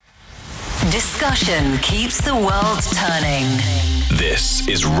Discussion keeps the world turning. This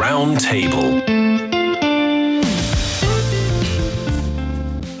is Roundtable.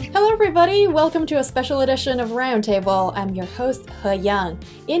 Hello everybody, welcome to a special edition of Roundtable. I'm your host, Heyang.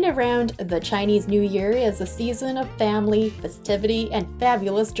 In and around the Chinese New Year is a season of family, festivity, and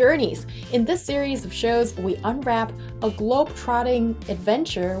fabulous journeys. In this series of shows, we unwrap a globe-trotting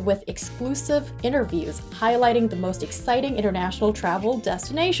adventure with exclusive interviews highlighting the most exciting international travel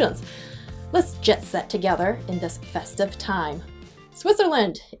destinations. Let's jet set together in this festive time.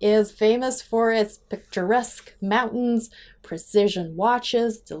 Switzerland is famous for its picturesque mountains, precision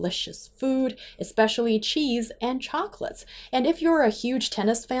watches, delicious food, especially cheese and chocolates. And if you're a huge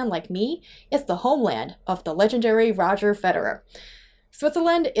tennis fan like me, it's the homeland of the legendary Roger Federer.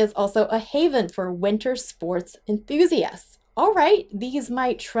 Switzerland is also a haven for winter sports enthusiasts. All right, these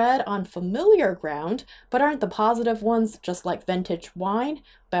might tread on familiar ground, but aren't the positive ones, just like vintage wine,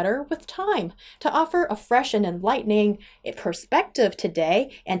 better with time? To offer a fresh and enlightening perspective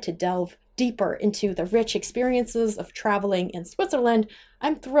today and to delve deeper into the rich experiences of traveling in Switzerland,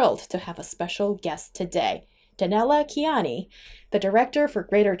 I'm thrilled to have a special guest today. Daniela Chiani, the Director for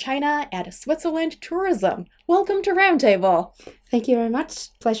Greater China at Switzerland Tourism. Welcome to Roundtable. Thank you very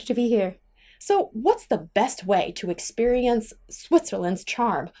much. Pleasure to be here. So, what's the best way to experience Switzerland's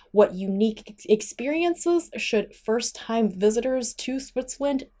charm? What unique experiences should first-time visitors to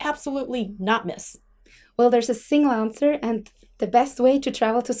Switzerland absolutely not miss? Well, there's a single answer, and the best way to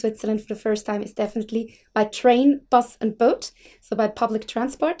travel to Switzerland for the first time is definitely by train, bus, and boat, so by public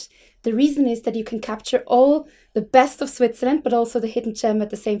transport. The reason is that you can capture all the best of Switzerland, but also the hidden gem at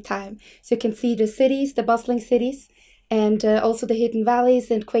the same time. So you can see the cities, the bustling cities, and also the hidden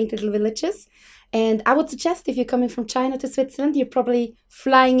valleys and quaint little villages. And I would suggest if you're coming from China to Switzerland, you're probably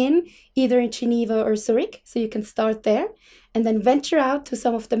flying in either in Geneva or Zurich, so you can start there and then venture out to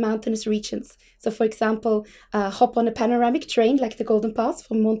some of the mountainous regions. So for example, hop on a panoramic train like the Golden Pass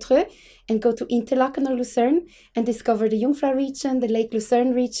from Montreux and go to Interlaken or Lucerne and discover the Jungfrau region, the Lake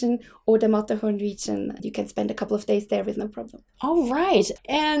Lucerne region, or the Matterhorn region. You can spend a couple of days there with no problem. All right.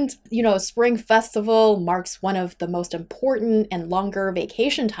 And, Spring Festival marks one of the most important and longer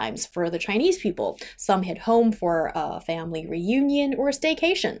vacation times for the Chinese people. Some head home for a family reunion or a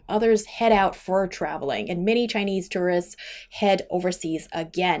staycation. Others head out for traveling, and many Chinese tourists head overseas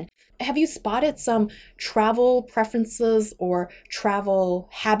again. Have you spotted some travel preferences or travel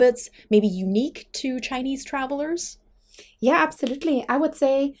habits maybe unique to Chinese travelers? Yeah, absolutely. I would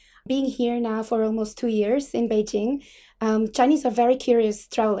say being here now for almost 2 years in Beijing, Chinese are very curious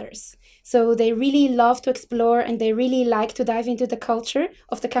travelers. So they really love to explore and they really like to dive into the culture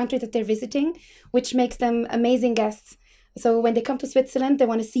of the country that they're visiting, which makes them amazing guests. So when they come to Switzerland, they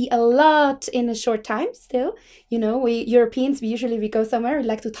want to see a lot in a short time still. We Europeans, we go somewhere, we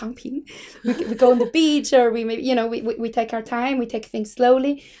like to tampin. We go on the beach or we take our time, we take things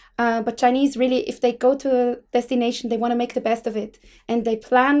slowly. But Chinese really, if they go to a destination, they want to make the best of it. And they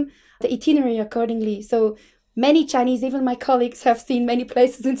plan the itinerary accordingly. So many Chinese, even my colleagues, have seen many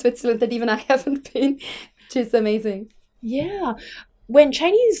places in Switzerland that even I haven't been, which is amazing. Yeah. When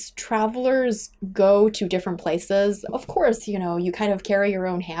Chinese travelers go to different places, of course, you kind of carry your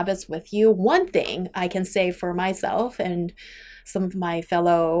own habits with you. One thing I can say for myself and some of my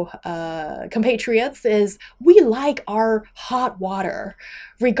fellow compatriots is we like our hot water,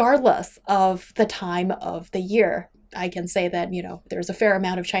 regardless of the time of the year. I can say that, there's a fair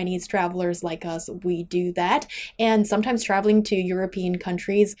amount of Chinese travelers like us. We do that. And sometimes traveling to European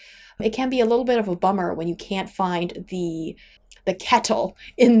countries, it can be a little bit of a bummer when you can't find the kettle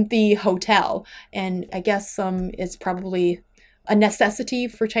in the hotel. And I guess it's probably a necessity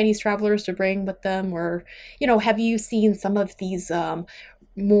for Chinese travelers to bring with them. Or, have you seen some of these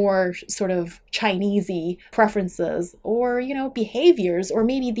more sort of Chinese-y preferences or, behaviors, or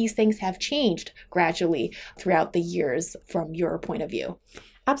maybe these things have changed gradually throughout the years from your point of view?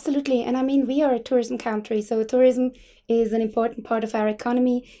 Absolutely. And I mean, we are a tourism country, so tourism is an important part of our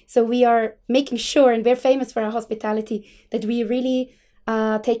economy. So we are making sure, and we're famous for our hospitality, that we really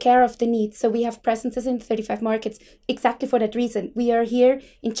take care of the needs. So we have presences in 35 markets exactly for that reason. We are here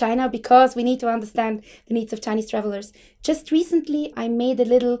in China because we need to understand the needs of Chinese travelers. Just recently, I made a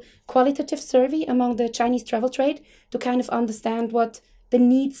little qualitative survey among the Chinese travel trade to kind of understand what the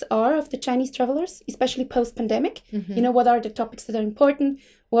needs are of the Chinese travelers, especially post-pandemic. Mm-hmm. What are the topics that are important?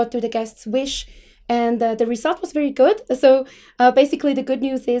 What do the guests wish? And the result was very good. So basically the good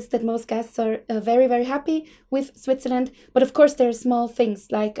news is that most guests are very, very happy with Switzerland. But of course, there are small things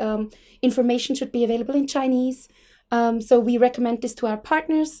like information should be available in Chinese. So we recommend this to our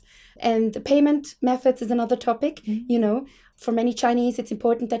partners. And the payment methods is another topic, For many Chinese, it's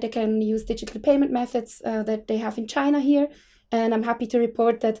important that they can use digital payment methods that they have in China here. And I'm happy to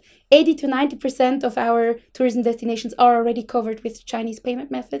report that 80 to 90% of our tourism destinations are already covered with Chinese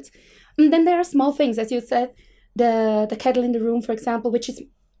payment methods. And then there are small things, as you said, the kettle in the room, for example, which is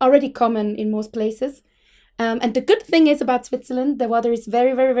already common in most places. And the good thing is about Switzerland, the water is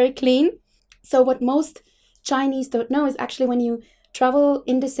very, very, very clean. So what most Chinese don't know is actually when you travel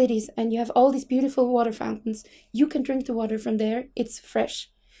in the cities and you have all these beautiful water fountains, you can drink the water from there. It's fresh.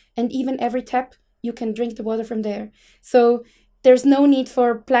 And even every tap, you can drink the water from there. So there's no need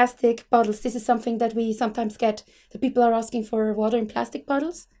for plastic bottles. This is something that we sometimes get. The people are asking for water in plastic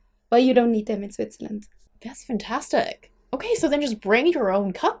bottles. Well, you don't need them in Switzerland. That's fantastic. Okay, so then just bring your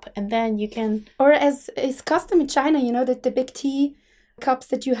own cup and then you can... Or as is custom in China, you know, the big tea cups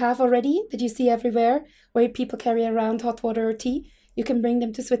that you have already, that you see everywhere, where people carry around hot water or tea. You can bring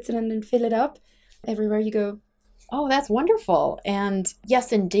them to Switzerland and fill it up everywhere you go. Oh, that's wonderful. And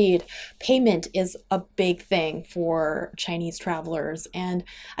yes, indeed, payment is a big thing for Chinese travelers. And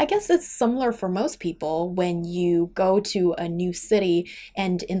I guess it's similar for most people when you go to a new city.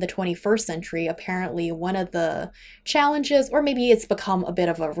 And in the 21st century, apparently one of the challenges, or maybe it's become a bit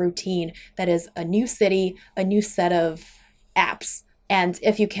of a routine, that is a new city, a new set of apps. And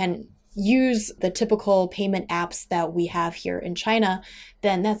if you can use the typical payment apps that we have here in China,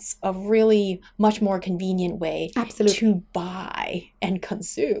 then that's a really much more convenient way to buy and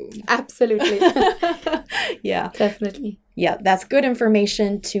consume. Absolutely. Yeah. Definitely. Yeah, that's good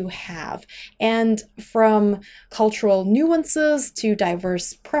information to have. And from cultural nuances to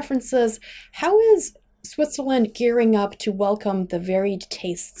diverse preferences, how is Switzerland gearing up to welcome the varied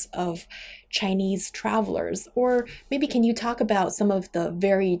tastes of Chinese travelers? Or maybe can you talk about some of the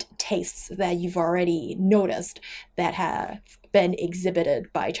varied tastes that you've already noticed that have been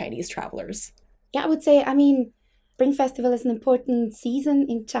exhibited by Chinese travelers? Yeah, I would say, I mean, Spring Festival is an important season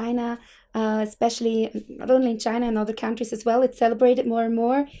in China, especially not only in China and other countries as well. It's celebrated more and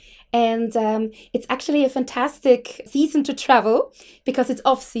more. And it's actually a fantastic season to travel because it's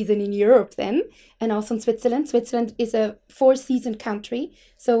off season in Europe then, and also in Switzerland. Switzerland is a 4-season country,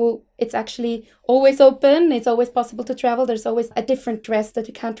 so it's actually always open. It's always possible to travel. There's always a different dress that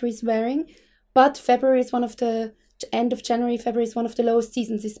the country is wearing. But February is one of the end of January, February is one of the lowest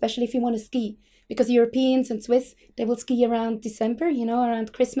seasons, especially if you want to ski, because Europeans and Swiss, they will ski around December, you know,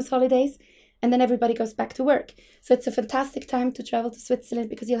 around Christmas holidays. And then everybody goes back to work. So it's a fantastic time to travel to Switzerland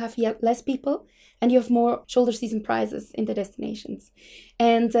because you'll have less people and you have more shoulder season prizes in the destinations.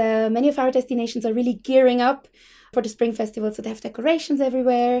 And many of our destinations are really gearing up for the Spring Festival. So they have decorations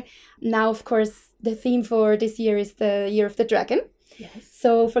everywhere. Now, of course, the theme for this year is the Year of the Dragon. Yes.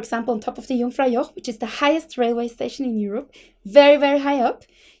 So, for example, on top of the Jungfraujoch, which is the highest railway station in Europe, very, very high up,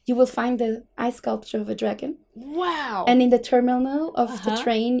 you will find the ice sculpture of a dragon. Wow. And in the terminal of the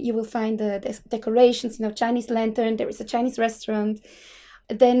train, you will find the decorations, you know, Chinese lantern, there is a Chinese restaurant.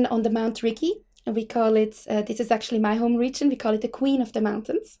 Then on the Mount Rigi, we call it, this is actually my home region, we call it the Queen of the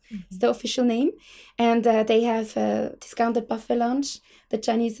Mountains. Mm-hmm. It's the official name. And they have a discounted buffet lunch that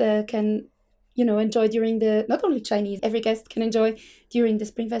Chinese can, you know, enjoy during not only Chinese, every guest can enjoy during the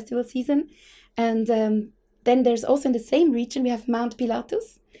Spring Festival season. And then there's also in the same region, we have Mount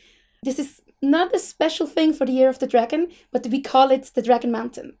Pilatus. This is not a special thing for the Year of the Dragon, but we call it the Dragon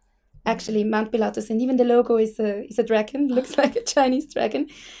Mountain. Actually, Mount Pilatus, and even the logo is a dragon, looks like a Chinese dragon.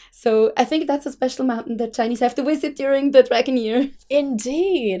 So I think that's a special mountain that Chinese have to visit during the Dragon Year.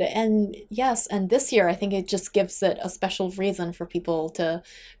 Indeed. And yes, and this year I think it just gives it a special reason for people to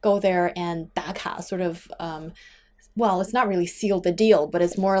go there and 打卡, sort of, well, it's not really seal the deal, but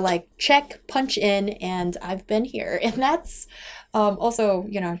it's more like check, punch in, and I've been here. And that's also,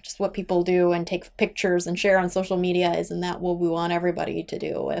 you know, just what people do and take pictures and share on social media. Isn't that what we want everybody to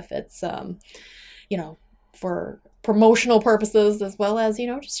do? If it's, you know, for promotional purposes as well as, you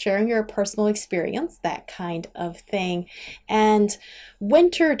know, just sharing your personal experience, that kind of thing. And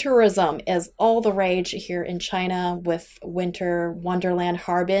winter tourism is all the rage here in China, with Winter Wonderland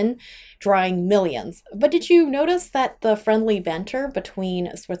Harbin drawing millions. But did you notice that the friendly banter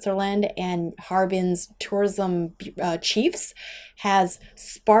between Switzerland and Harbin's tourism chiefs has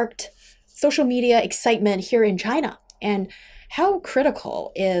sparked social media excitement here in China? And how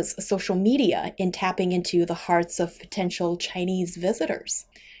critical is social media in tapping into the hearts of potential Chinese visitors?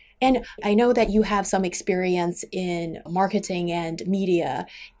 And I know that you have some experience in marketing and media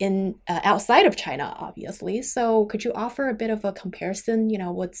in outside of China, obviously. So could you offer a bit of a comparison? You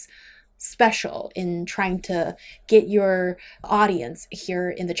know, what's special in trying to get your audience here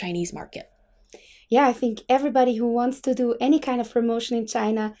in the Chinese market? Yeah, I think everybody who wants to do any kind of promotion in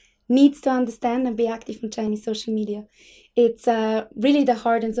China needs to understand and be active on Chinese social media. It's really the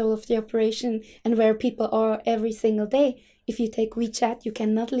heart and soul of the operation and where people are every single day. If you take WeChat, you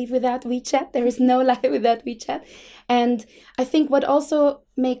cannot live without WeChat. There is no life without WeChat. And I think what also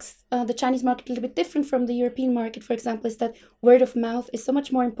makes the Chinese market a little bit different from the European market, for example, is that word of mouth is so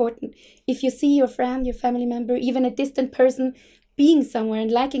much more important. If you see your friend, your family member, even a distant person being somewhere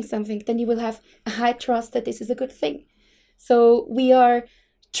and liking something, then you will have a high trust that this is a good thing. So we are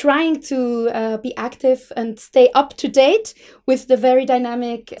trying to be active and stay up to date with the very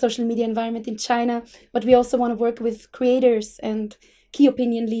dynamic social media environment in China. But we also want to work with creators and key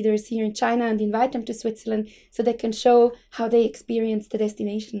opinion leaders here in China and invite them to Switzerland so they can show how they experience the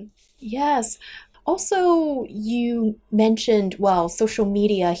destination. Yes. Also, you mentioned, well, social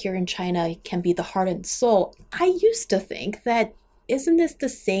media here in China can be the heart and soul. I used to think that isn't this the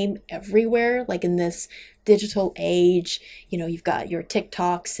same everywhere? Like in this digital age, you've got your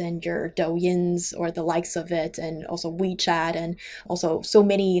TikToks and your Douyins or the likes of it, and also WeChat, and also so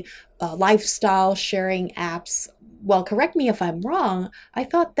many lifestyle sharing apps. Well, correct me if I'm wrong. I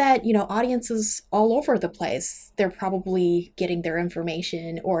thought that, audiences all over the place, they're probably getting their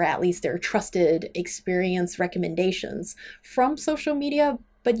information or at least their trusted experience recommendations from social media.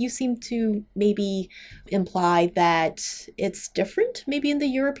 But you seem to maybe imply that it's different, maybe in the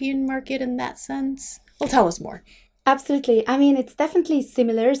European market in that sense. Well, tell us more. Absolutely. I mean, it's definitely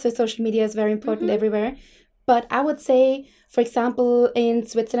similar. So social media is very important everywhere. But I would say, for example, in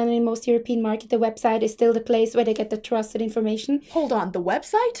Switzerland and in most European market, the website is still the place where they get the trusted information. Hold on, the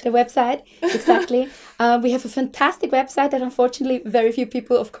website? The website, exactly. We have a fantastic website that unfortunately very few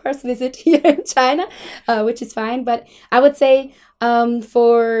people, of course, visit here in China, which is fine. But I would say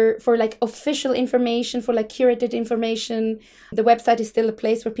for like official information, for like curated information, the website is still a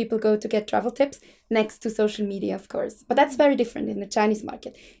place where people go to get travel tips next to social media, of course. But that's very different in the Chinese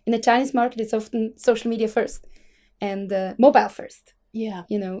market. In the Chinese market, it's often social media first and mobile first. Yeah.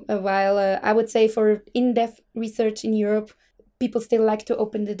 While I would say for in-depth research in Europe, people still like to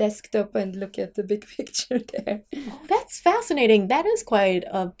open the desktop and look at the big picture there. Oh, that's fascinating. That is quite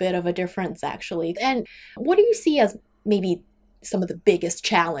a bit of a difference, actually. And what do you see as maybe some of the biggest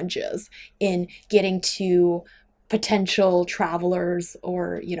challenges in getting to potential travelers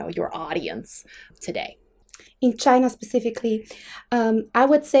or, your audience today? In China specifically, I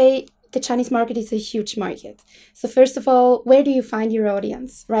would say the Chinese market is a huge market. So first of all, where do you find your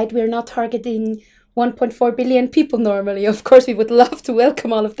audience, right? We're not targeting 1.4 billion people normally. Of course, we would love to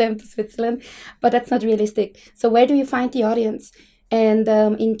welcome all of them to Switzerland, but that's not realistic. So where do you find the audience? And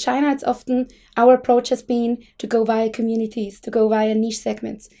in China, it's often our approach has been to go via communities, to go via niche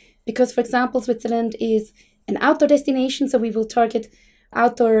segments. Because, for example, Switzerland is an outdoor destination, so we will target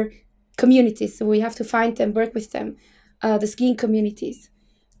outdoor communities. So we have to find them, work with them. The skiing communities,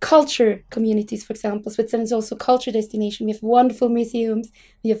 culture communities, for example. Switzerland is also a culture destination. We have wonderful museums.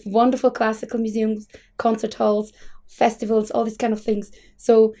 We have wonderful classical museums, concert halls, festivals, all these kind of things.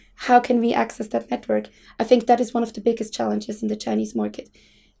 So how can we access that network? I think that is one of the biggest challenges in the Chinese market.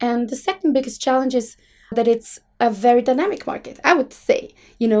 And the second biggest challenge is that it's a very dynamic market, I would say.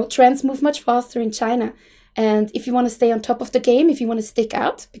 Trends move much faster in China. And if you want to stay on top of the game, if you want to stick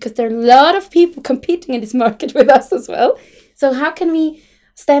out, because there are a lot of people competing in this market with us as well. So how can we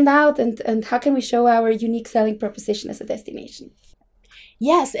stand out and how can we show our unique selling proposition as a destination?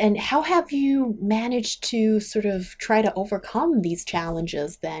 Yes, and how have you managed to sort of try to overcome these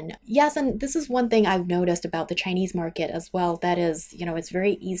challenges then? Yes, and this is one thing I've noticed about the Chinese market as well. That is, it's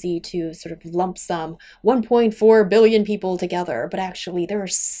very easy to sort of lump sum 1.4 billion people together, but actually there are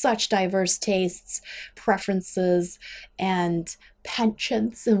such diverse tastes, preferences, and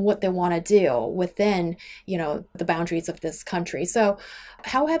penchants and what they want to do within, the boundaries of this country. So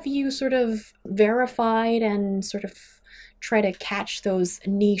how have you sort of verified and sort of try to catch those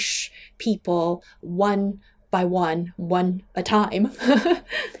niche people one by one at a time?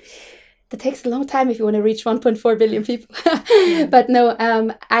 That takes a long time if you want to reach 1.4 billion people. But no,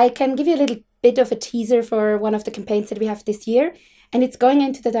 I can give you a little bit of a teaser for one of the campaigns that we have this year. And it's going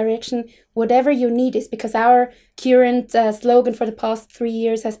into the direction, whatever you need is, because our current slogan for the past 3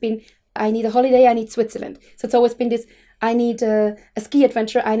 years has been, I need a holiday, I need Switzerland. So it's always been this, I need a ski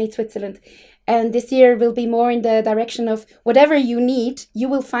adventure, I need Switzerland. And this year will be more in the direction of whatever you need, you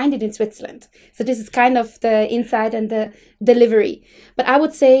will find it in Switzerland. So this is kind of the insight and the delivery. But I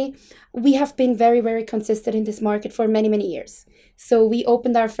would say we have been very, very consistent in this market for many, many years. So we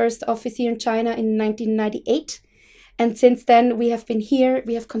opened our first office here in China in 1998. And since then, we have been here.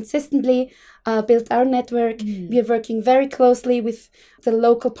 We have consistently built our network. We are working very closely with the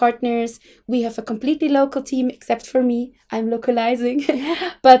local partners. We have a completely local team, except for me. I'm localizing.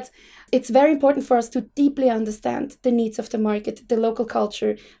 But it's very important for us to deeply understand the needs of the market, the local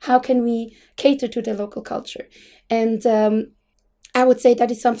culture. How can we cater to the local culture? And I would say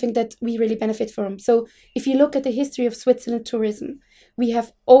that is something that we really benefit from. So if you look at the history of Switzerland tourism, we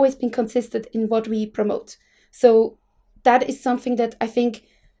have always been consistent in what we promote. So that is something that I think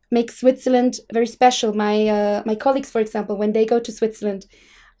makes Switzerland very special. My colleagues, for example, when they go to Switzerland,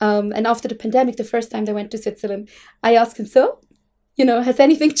 and after the pandemic, the first time they went to Switzerland, I asked them, so, has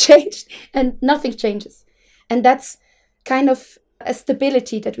anything changed? And nothing changes. And that's kind of a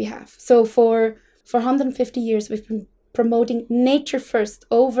stability that we have. So for 150 years, we've been promoting nature first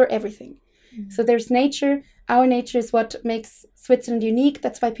over everything. So there's nature. Our nature is what makes Switzerland unique.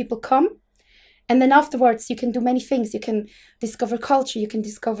 That's why people come. And then afterwards, you can do many things. You can discover culture. You can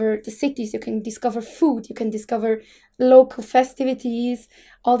discover the cities. You can discover food. You can discover local festivities,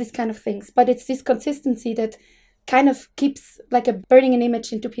 all these kind of things. But it's this consistency that kind of keeps like a burning an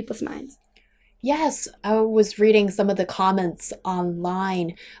image into people's minds. Yes, I was reading some of the comments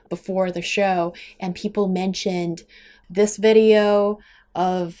online before the show, and people mentioned this video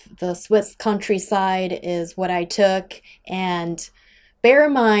of the Swiss countryside is what I took. And bear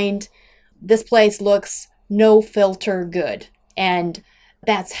in mind, this place looks no filter good. And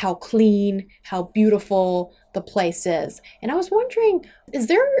that's how clean, how beautiful the place is. And I was wondering, is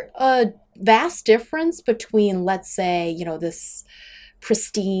there a vast difference between, let's say, this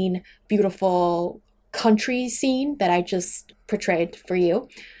pristine, beautiful country scene that I just portrayed for you,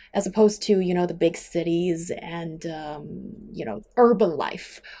 as opposed to, the big cities and, urban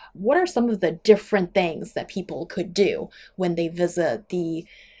life? What are some of the different things that people could do when they visit the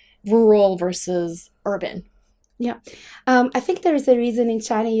rural versus urban? Yeah, I think there is a reason in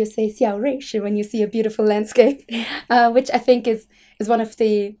China you say 小瑞士 when you see a beautiful landscape, which I think is one of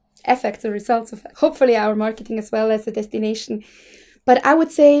the effects or results of hopefully our marketing as well as a destination. But I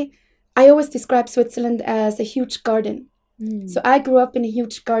would say I always describe Switzerland as a huge garden. So I grew up in a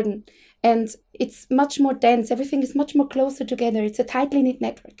huge garden, and it's much more dense. Everything is much more closer together. It's a tightly knit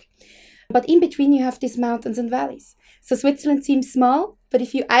network. But in between, you have these mountains and valleys. So Switzerland seems small, but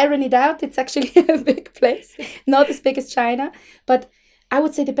if you iron it out, it's actually a big place. Not as big as China. But I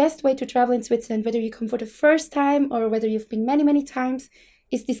would say the best way to travel in Switzerland, whether you come for the first time or whether you've been many, many times,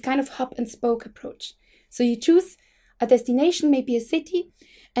 is this kind of hub and spoke approach. So you choose a destination, maybe a city,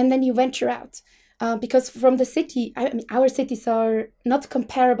 and then you venture out. Because from the city, our cities are not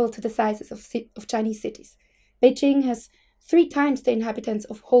comparable to the sizes of Chinese cities. Beijing has 3 times the inhabitants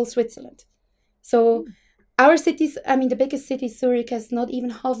of whole Switzerland. So our cities, the biggest city, Zurich, has not even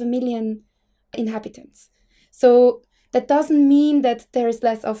 500,000 inhabitants. So that doesn't mean that there is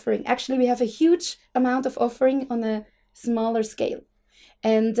less offering. Actually, we have a huge amount of offering on a smaller scale.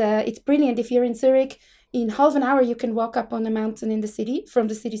 And it's brilliant. If you're in Zurich, in half an hour, you can walk up on a mountain in the city, from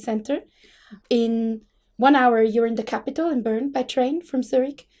the city center. In 1 hour, you're in the capital, in Bern, by train from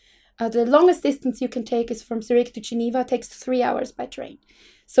Zurich. The longest distance you can take is from Zurich to Geneva. It takes 3 hours by train.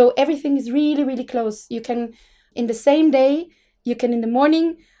 So everything is really, really close. You can, in the same day, you can in the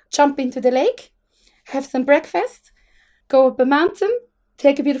morning jump into the lake, have some breakfast, go up a mountain,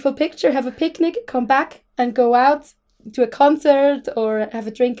 take a beautiful picture, have a picnic, come back and go out to a concert or have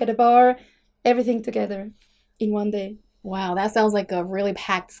a drink at a bar. Everything together in one day. Wow, that sounds like a really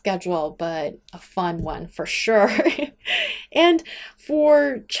packed schedule, but a fun one for sure. And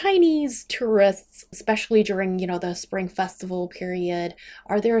for Chinese tourists, especially during, the Spring Festival period,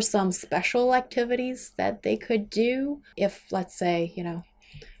 are there some special activities that they could do if, let's say,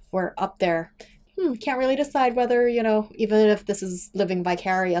 we're up there? Can't really decide whether, even if this is living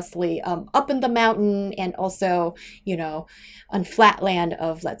vicariously, up in the mountain and also, on flat land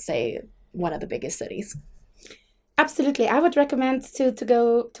of, let's say, one of the biggest cities. Absolutely. I would recommend to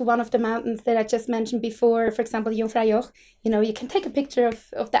go to one of the mountains that I just mentioned before, for example, Jungfraujoch. You can take a picture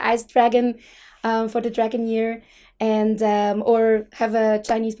of the ice dragon for the dragon year, and or have a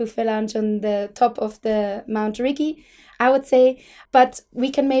Chinese buffet lunch on the top of the Mount Rigi, I would say. But we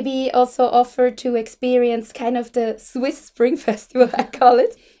can maybe also offer to experience kind of the Swiss Spring Festival, I call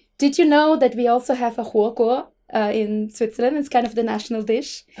it. Did you know that we also have a Huoguo in Switzerland? It's kind of the national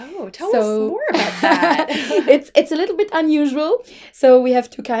dish. Oh, tell us more about that. It's a little bit unusual. So we have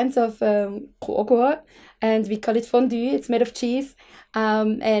 2 kinds of huoguo, and we call it fondue. It's made of cheese,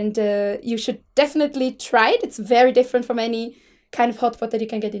 and you should definitely try it. It's very different from any kind of hot pot that you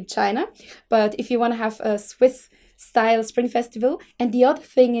can get in China. But if you want to have a Swiss style spring festival, and the other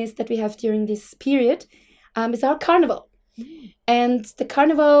thing is that we have during this period, is our carnival. And the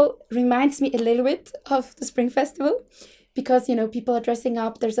carnival reminds me a little bit of the Spring Festival because, people are dressing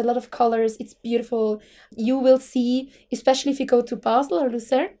up. There's a lot of colors. It's beautiful. You will see, especially if you go to Basel or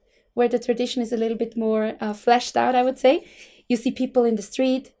Lucerne, where the tradition is a little bit more fleshed out, I would say. You see people in the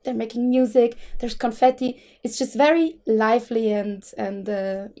street. They're making music. There's confetti. It's just very lively and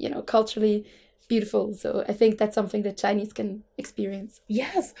culturally beautiful. So I think that's something that Chinese can experience.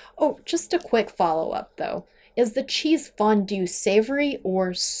 Yes. Oh, just a quick follow-up, though. Is the cheese fondue savory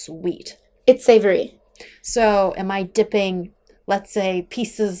or sweet? It's savory. So am I dipping, let's say,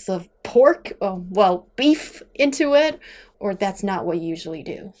 pieces of pork, beef into it, or that's not what you usually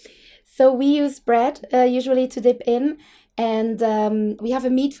do? So we use bread usually to dip in. And we have a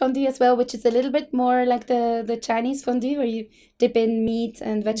meat fondue as well, which is a little bit more like the Chinese fondue, where you dip in meat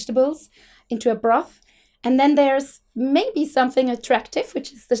and vegetables into a broth. And then there's maybe something attractive,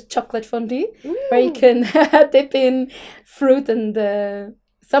 which is the chocolate fondue, where you can dip in fruit and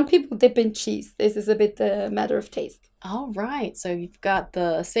some people dip in cheese. This is a bit a matter of taste. All right. So you've got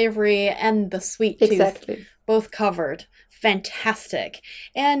the savory and the sweet tooth Exactly. both covered. Fantastic.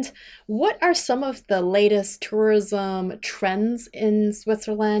 And what are some of the latest tourism trends in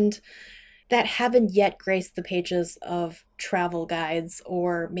Switzerland that haven't yet graced the pages of travel guides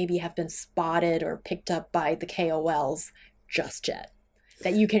or maybe have been spotted or picked up by the KOLs just yet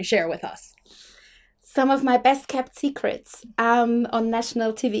that you can share with us? Some of my best kept secrets on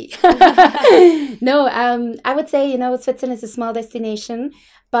national TV. No, I would say, Switzerland is a small destination,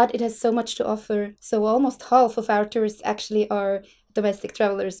 but it has so much to offer. So almost half of our tourists actually are domestic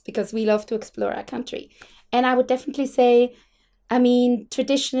travelers because we love to explore our country. And I would definitely say,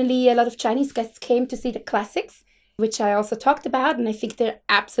 traditionally, a lot of Chinese guests came to see the classics, which I also talked about, and I think they're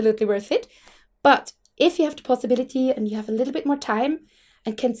absolutely worth it. But if you have the possibility and you have a little bit more time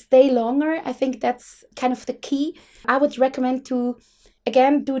and can stay longer, I think that's kind of the key. I would recommend to,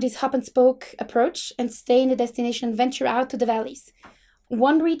 again, do this hub and spoke approach and stay in the destination and venture out to the valleys.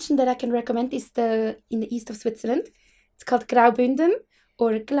 One region that I can recommend is in the east of Switzerland. It's called Graubünden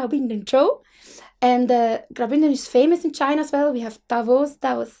or Graubünden-Zhou. And Graubünden is famous in China as well. We have Davos,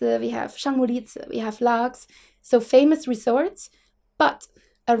 we have Shangmulitz, we have Lags. So famous resorts. But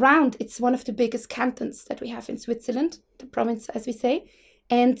around, it's one of the biggest cantons that we have in Switzerland, the province, as we say.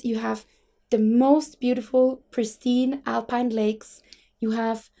 And you have the most beautiful, pristine alpine lakes. You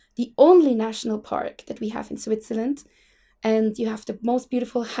have the only national park that we have in Switzerland. And you have the most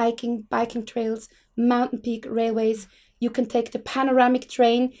beautiful hiking, biking trails, mountain peak railways. You can take the panoramic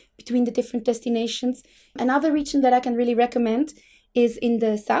train between the different destinations. Another region that I can really recommend is in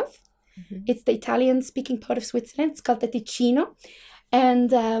the south. Mm-hmm. It's the Italian-speaking part of Switzerland. It's called the Ticino.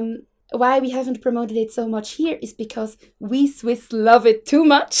 And why we haven't promoted it so much here is because we Swiss love it too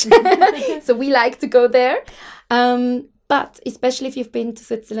much. So we like to go there. But especially if you've been to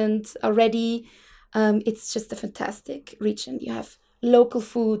Switzerland already, it's just a fantastic region. You have local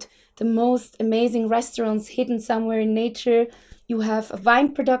food, the most amazing restaurants hidden somewhere in nature. You have a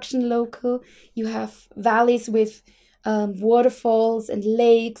wine production local. You have valleys with waterfalls and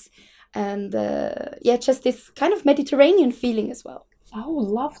lakes. And just this kind of Mediterranean feeling as well. Oh,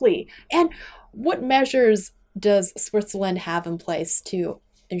 lovely. And what measures does Switzerland have in place to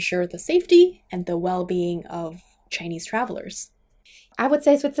ensure the safety and the well-being of Chinese travelers? I would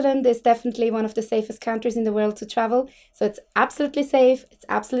say Switzerland is definitely one of the safest countries in the world to travel. So it's absolutely safe, it's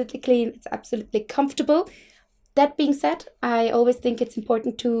absolutely clean, it's absolutely comfortable. That being said, I always think it's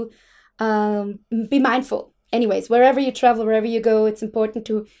important to be mindful. Anyways, wherever you travel, wherever you go, it's important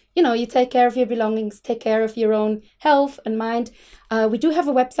to, you take care of your belongings, take care of your own health and mind. We do have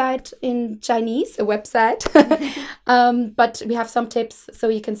a website in Chinese, but we have some tips so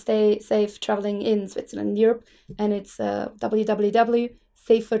you can stay safe traveling in Switzerland and Europe. And it's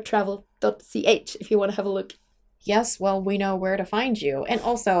www.safertravel.ch if you want to have a look. Yes, well, we know where to find you. And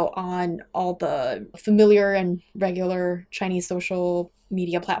also on all the familiar and regular Chinese social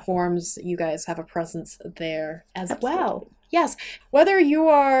media platforms, you guys have a presence there as well. Yes, whether you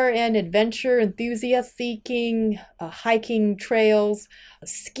are an adventure enthusiast seeking hiking trails, a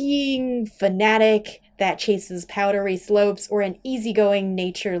skiing fanatic that chases powdery slopes, or an easygoing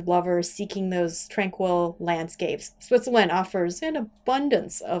nature lover seeking those tranquil landscapes, Switzerland offers an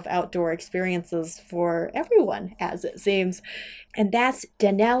abundance of outdoor experiences for everyone, as it seems. And that's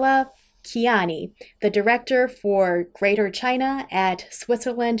Daniela Chiani, the director for Greater China at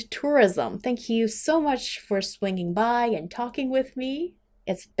Switzerland Tourism. Thank you so much for swinging by and talking with me.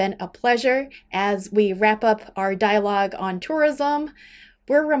 It's been a pleasure. As we wrap up our dialogue on tourism,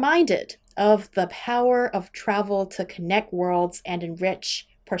 we're reminded of the power of travel to connect worlds and enrich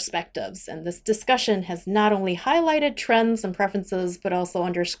perspectives. And this discussion has not only highlighted trends and preferences, but also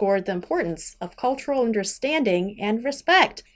underscored the importance of cultural understanding and respect.